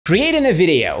Creating a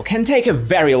video can take a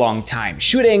very long time.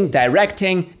 Shooting,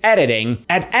 directing, editing.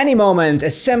 At any moment, a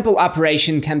simple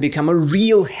operation can become a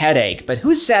real headache. But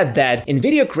who said that in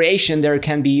video creation there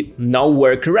can be no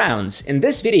workarounds? In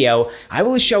this video, I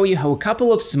will show you how a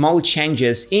couple of small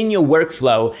changes in your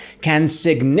workflow can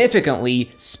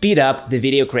significantly speed up the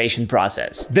video creation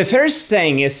process. The first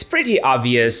thing is pretty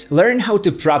obvious. Learn how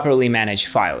to properly manage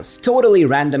files. Totally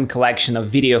random collection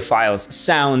of video files,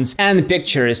 sounds, and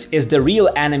pictures is the real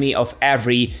enemy of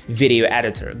every video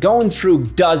editor. Going through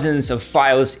dozens of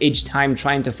files each time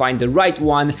trying to find the right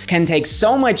one can take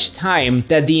so much time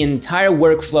that the entire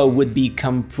workflow would be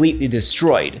completely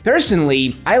destroyed.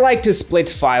 Personally, I like to split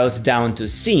files down to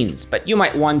scenes, but you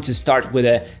might want to start with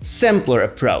a simpler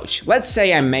approach. Let's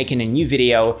say I'm making a new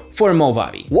video for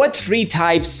Movavi. What three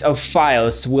types of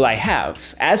files will I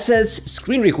have? Assets,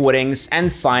 screen recordings,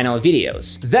 and final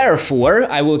videos. Therefore,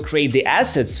 I will create the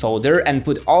assets folder and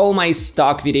put all my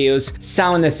stock videos,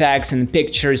 sound effects, and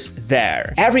pictures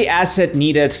there. Every asset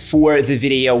needed for the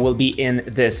video will be in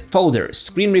this folder.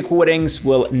 Screen recordings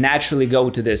will naturally go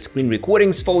to the screen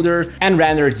recordings folder, and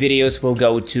rendered videos will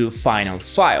go to final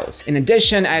files. In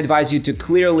addition, I advise you to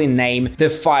clearly name the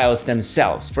files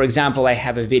themselves. For example, I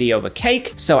have a video of a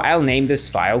cake, so I'll name this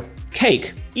file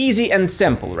cake. Easy and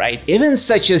simple, right? Even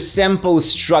such a simple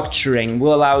structuring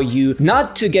will allow you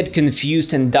not to get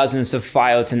confused in dozens of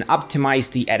files and optimize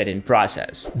the editing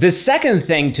process. The second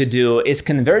thing to do is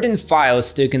converting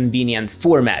files to a convenient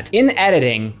format. In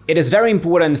editing, it is very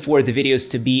important for the videos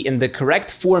to be in the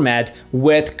correct format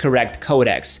with correct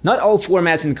codecs. Not all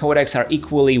formats and codecs are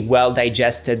equally well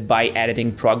digested by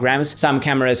editing programs. Some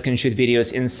cameras can shoot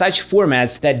videos in such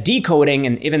formats that decoding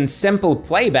and even simple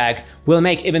playback will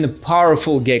make even a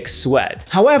powerful gig sweat.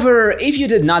 However, if you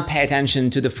did not pay attention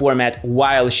to the format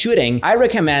while shooting, I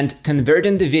recommend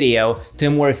converting the video to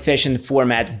a more efficient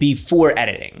format before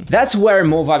editing. That's where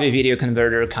Movavi Video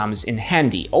Converter comes in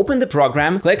handy. Open the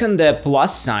program, click on the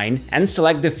plus sign, and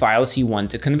select the files you want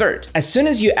to convert. As soon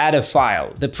as you add a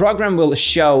file, the program will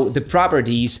show the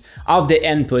properties of the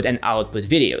input and output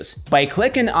videos. By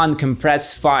clicking on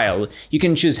Compress File, you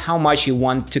can choose how much you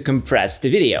want to compress the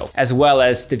video, as well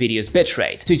as the video's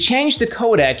bitrate. To change the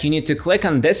codec, you need to click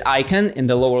on this icon in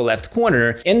the lower left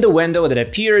corner. In the window that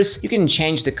appears, you can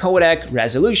change the codec,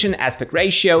 resolution, aspect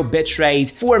ratio,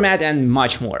 bitrate, format, and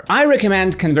much more. I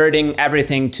recommend converting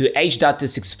everything to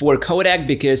H.264 codec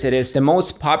because it is the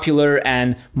most popular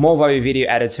and Movavi Video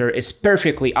Editor is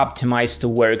perfectly optimized to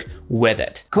work with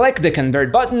it. Click the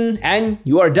convert button and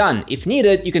you are done. If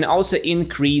needed, you can also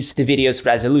increase the video's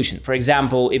resolution. For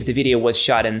example, if the video was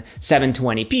shot in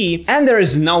 720p and there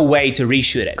is no way to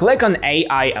reshoot it, click on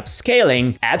AI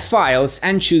upscaling, add files,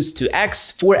 and choose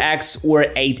 2x, 4x, or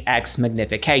 8x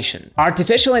magnification.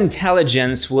 Artificial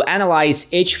intelligence will analyze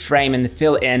each frame and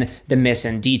fill in the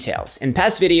missing details. In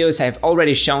past videos, I have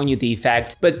already shown you the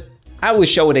effect, but I will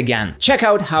show it again. Check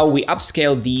out how we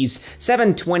upscaled these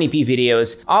 720p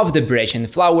videos of the bridge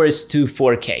and flowers to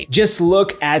 4K. Just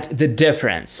look at the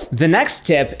difference. The next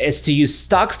tip is to use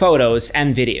stock photos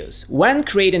and videos. When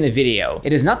creating a video,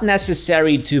 it is not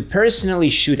necessary to personally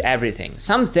shoot everything.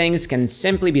 Some things can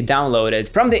simply be downloaded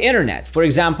from the internet. For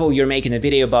example, you're making a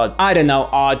video about, I don't know,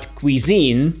 odd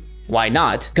cuisine. Why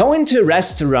not? Going to a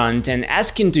restaurant and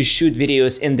asking to shoot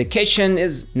videos in the kitchen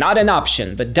is not an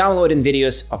option, but downloading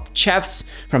videos of chefs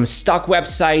from stock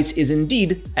websites is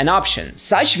indeed an option.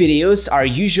 Such videos are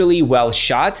usually well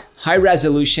shot, high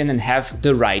resolution, and have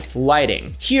the right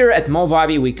lighting. Here at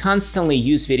Movavi, we constantly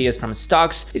use videos from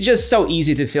stocks. It's just so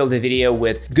easy to fill the video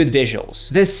with good visuals.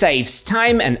 This saves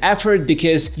time and effort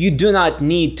because you do not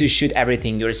need to shoot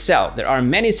everything yourself. There are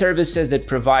many services that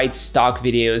provide stock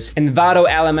videos. Envato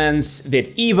Elements,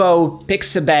 VidEvo,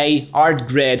 Pixabay,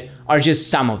 ArtGrid are just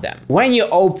some of them. When you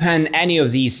open any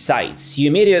of these sites, you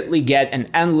immediately get an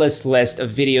endless list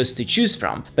of videos to choose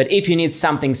from. But if you need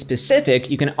something specific,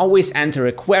 you can always enter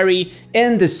a query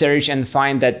in the search and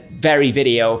find that very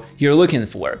video you're looking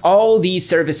for. All these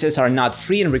services are not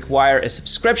free and require a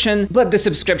subscription, but the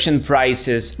subscription price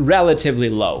is relatively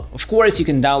low. Of course, you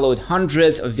can download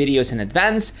hundreds of videos in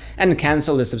advance and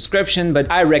cancel the subscription, but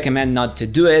I recommend not to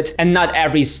do it, and not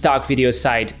every stock video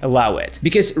site allow it.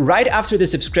 Because right after the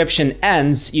subscription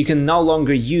ends, you can no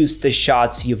longer use the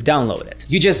shots you've downloaded.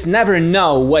 You just never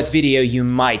know what video you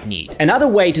might need. Another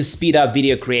way to speed up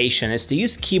video creation is to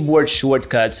use keyboard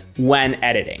shortcuts shortcuts when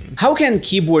editing. How can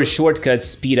keyboard shortcuts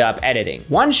speed up editing?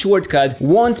 One shortcut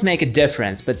won't make a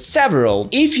difference, but several.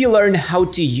 If you learn how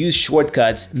to use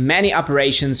shortcuts, many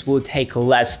operations will take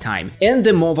less time. In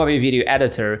the Movavi video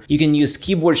editor, you can use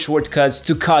keyboard shortcuts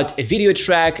to cut a video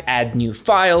track, add new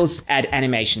files, add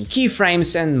animation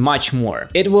keyframes, and much more.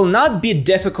 It will not be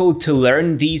difficult to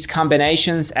learn these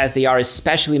combinations, as they are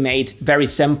especially made very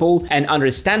simple and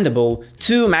understandable,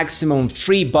 2 maximum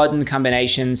 3 button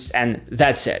combinations, and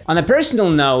that's it. On a personal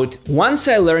note, once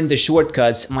I learned the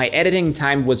shortcuts, my editing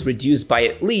time was reduced by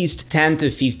at least 10 to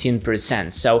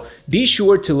 15%, so be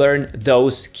sure to learn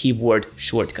those keyboard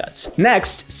shortcuts.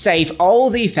 Next, save all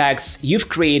the effects you've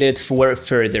created for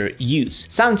further use.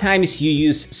 Sometimes you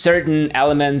use certain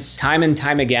elements time and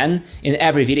time again in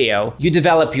every video. You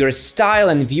develop your style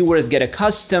and viewers get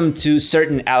accustomed to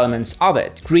certain elements of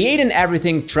it. Creating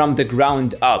everything from the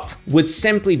ground up would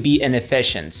simply be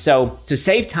inefficient, so to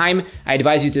save time, I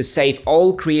advise you to save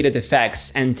all created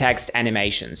effects and text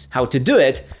animations. How to do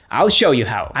it? I'll show you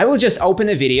how. I will just open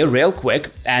a video real quick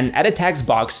and add a text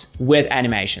box with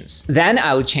animations. Then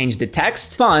I'll change the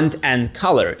text, font, and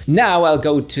color. Now I'll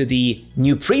go to the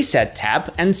New Preset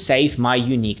tab and save my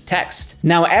unique text.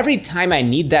 Now every time I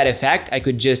need that effect, I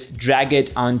could just drag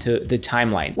it onto the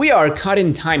timeline. We are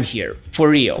cutting time here, for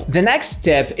real. The next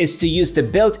tip is to use the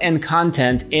built-in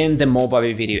content in the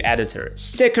Movavi video editor.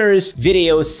 Stickers,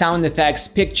 videos, sound effects,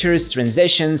 pictures,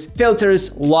 transitions,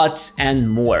 filters, LUTs, and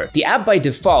more. The app by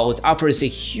default offers a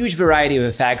huge variety of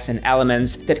effects and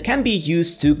elements that can be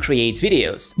used to create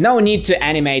videos. No need to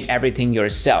animate everything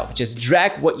yourself, just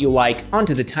drag what you like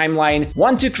onto the timeline.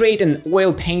 Want to create an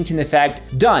oil painting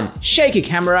effect? Done. Shaky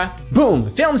camera, boom,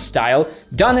 film style,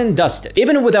 done and dusted.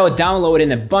 Even without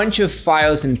downloading a bunch of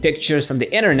files and pictures from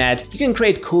the internet, you can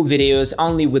create cool videos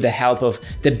only with the help of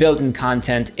the built-in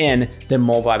content in the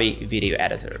Movavi video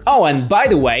editor. Oh, and by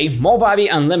the way, Movavi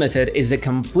Unlimited is a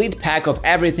complete pack of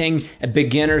everything a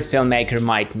beginner filmmaker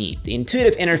might need. The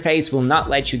intuitive interface will not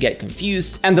let you get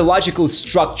confused, and the logical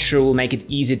structure will make it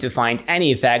easy to find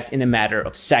any effect in a matter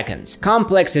of seconds.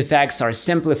 Complex effects are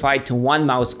simplified to one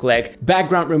mouse click,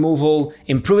 background removal,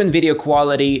 improving video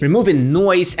quality, removing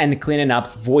noise, and cleaning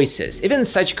up voices. Even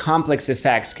such complex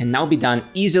effects can now be done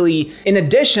easily. In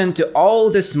addition to all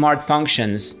the smart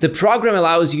functions, the program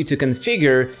allows you to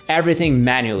configure everything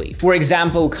manually. For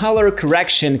example, color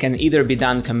correction can either be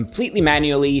done completely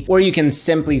manually, or you can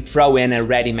simply throw in a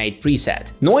ready-made preset.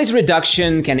 Noise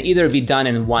reduction can either be done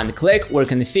in one click or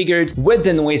configured with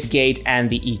the noise gate and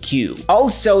the EQ.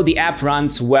 Also, the app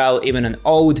runs well even on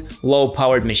old,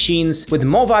 low-powered machines. With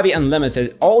Movavi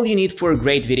Unlimited, all you need for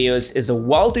great videos is a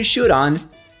wall to shoot on,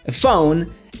 a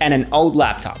phone, and an old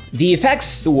laptop. The effects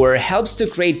store helps to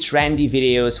create trendy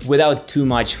videos without too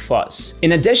much fuss.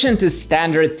 In addition to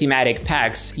standard thematic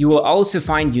packs, you will also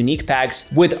find unique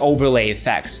packs with overlay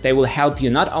effects. They will help you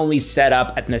not only set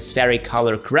up atmospheric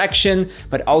color correction,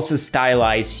 but also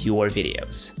stylize your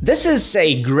videos. This is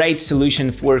a great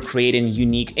solution for creating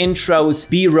unique intros,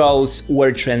 B-rolls,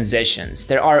 or transitions.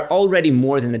 There are already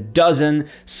more than a dozen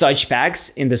such packs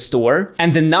in the store,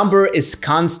 and the number is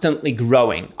constantly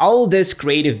growing. All this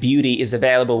creative beauty is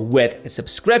available with a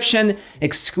subscription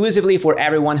exclusively for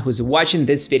everyone who's watching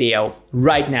this video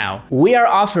right now. We are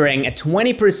offering a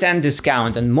 20%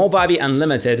 discount on Movavi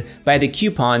Unlimited by the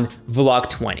coupon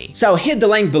VLOG20. So hit the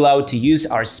link below to use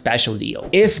our special deal.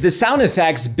 If the sound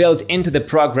effects built into the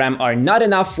program are not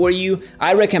enough for you,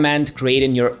 I recommend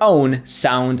creating your own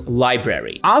sound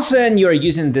library. Often you're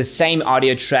using the same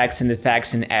audio tracks and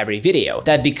effects in every video.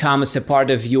 That becomes a part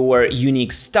of your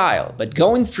unique style, but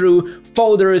going through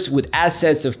folders with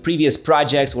assets of previous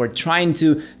projects or trying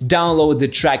to download the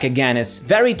track again is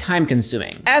very time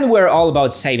consuming, and we're all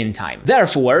about saving time.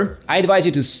 Therefore, I advise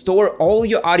you to store all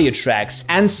your audio tracks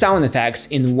and sound effects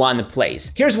in one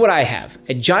place. Here's what I have: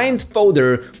 a giant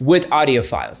folder with audio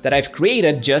files that I've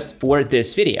created just for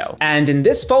this video. And in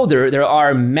this folder, there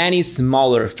are many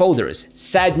smaller folders: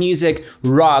 sad music,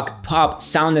 rock, pop,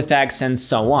 sound effects, and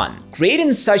so on.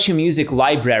 Creating such a music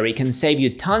library can save you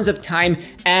tons of time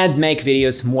and make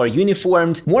videos more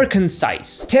uniformed, more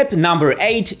concise. Tip number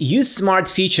 8, use smart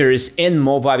features in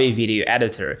Movavi Video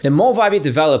Editor. The Movavi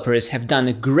developers have done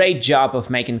a great job of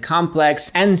making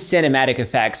complex and cinematic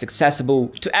effects accessible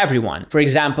to everyone. For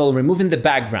example, removing the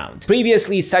background.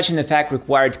 Previously, such an effect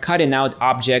required cutting out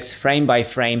objects frame by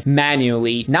frame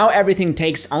manually. Now everything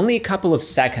takes only a couple of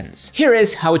seconds. Here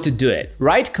is how to do it.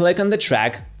 Right-click on the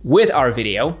track, with our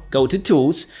video, go to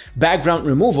Tools, Background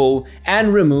Removal,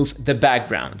 and remove the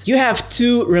background. You have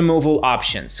two removal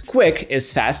options. Quick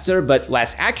is faster but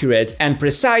less accurate, and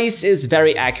Precise is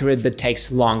very accurate but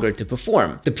takes longer to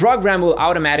perform. The program will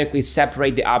automatically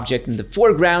separate the object in the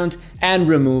foreground and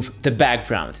remove the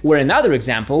background. Or another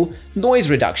example, noise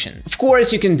reduction. Of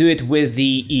course, you can do it with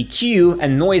the EQ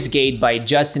and noise gate by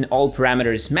adjusting all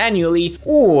parameters manually,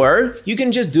 or you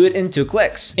can just do it in 2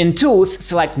 clicks. In Tools,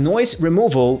 select Noise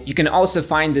Removal. You can also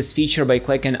find this feature by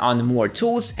clicking on More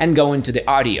Tools and go into the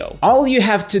audio. All you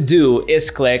have to do is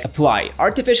click Apply.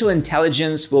 Artificial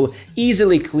intelligence will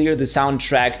easily clear the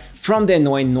soundtrack from the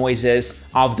annoying noises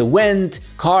of the wind,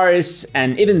 cars,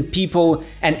 and even people,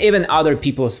 and even other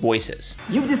people's voices.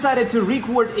 You've decided to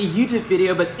record a YouTube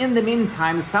video, but in the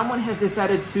meantime, someone has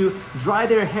decided to dry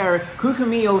their hair, cook a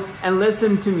meal, and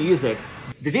listen to music.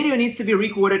 The video needs to be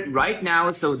recorded right now,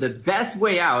 so the best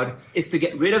way out is to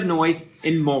get rid of noise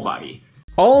in Movavi.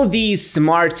 All these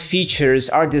smart features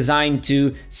are designed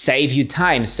to save you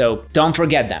time, so don't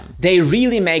forget them. They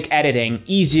really make editing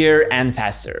easier and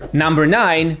faster. Number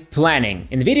 9, planning.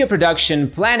 In video production,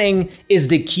 planning is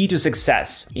the key to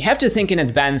success. You have to think in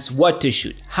advance what to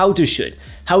shoot, how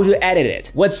to edit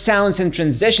it, what sounds and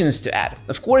transitions to add.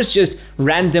 Of course, just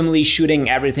randomly shooting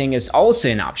everything is also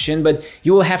an option, but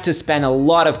you will have to spend a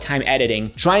lot of time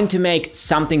editing, trying to make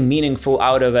something meaningful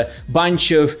out of a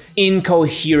bunch of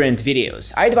incoherent videos.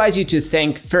 I advise you to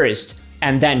think first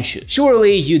and then shoot.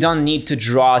 Surely you don't need to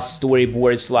draw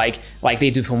storyboards like they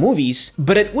do for movies,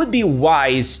 but it would be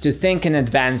wise to think in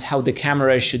advance how the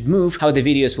camera should move, how the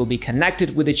videos will be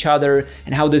connected with each other,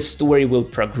 and how the story will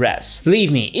progress.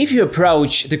 Believe me, if you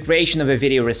approach the creation of a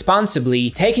video responsibly,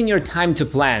 taking your time to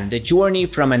plan, the journey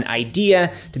from an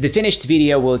idea to the finished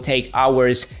video will take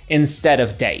hours instead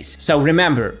of days. So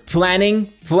remember,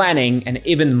 planning, and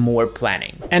even more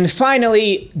planning. And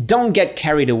finally, don't get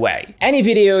carried away. Any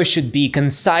video should be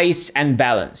concise and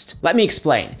balanced. Let me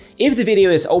explain. If the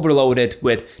video is overloaded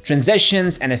with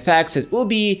transitions and effects, it will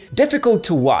be difficult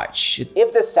to watch.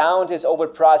 If the sound is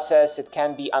overprocessed, it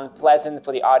can be unpleasant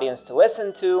for the audience to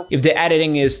listen to. If the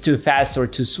editing is too fast or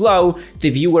too slow, the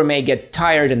viewer may get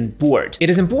tired and bored. It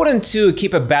is important to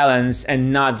keep a balance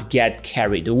and not get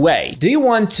carried away. Do you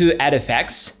want to add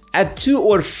effects? Add 2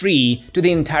 or 3 to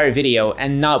the entire video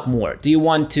and not more. Do you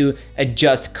want to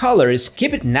adjust colors?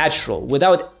 Keep it natural,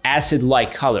 without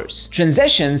acid-like colors.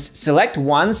 Transitions, select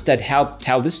ones that help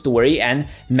tell the story and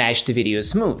match the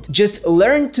video's mood. Just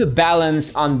learn to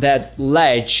balance on that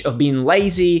ledge of being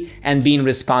lazy and being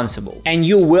responsible, and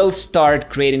you will start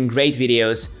creating great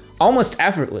videos almost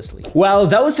effortlessly. Well,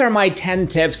 those are my 10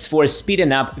 tips for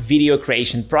speeding up video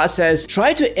creation process.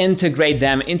 Try to integrate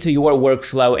them into your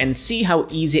workflow and see how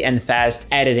easy and fast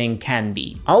editing can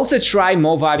be. Also try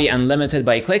Movavi Unlimited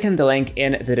by clicking the link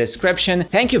in the description.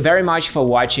 Thank you very much for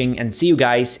watching and see you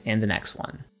guys in the next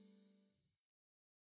one.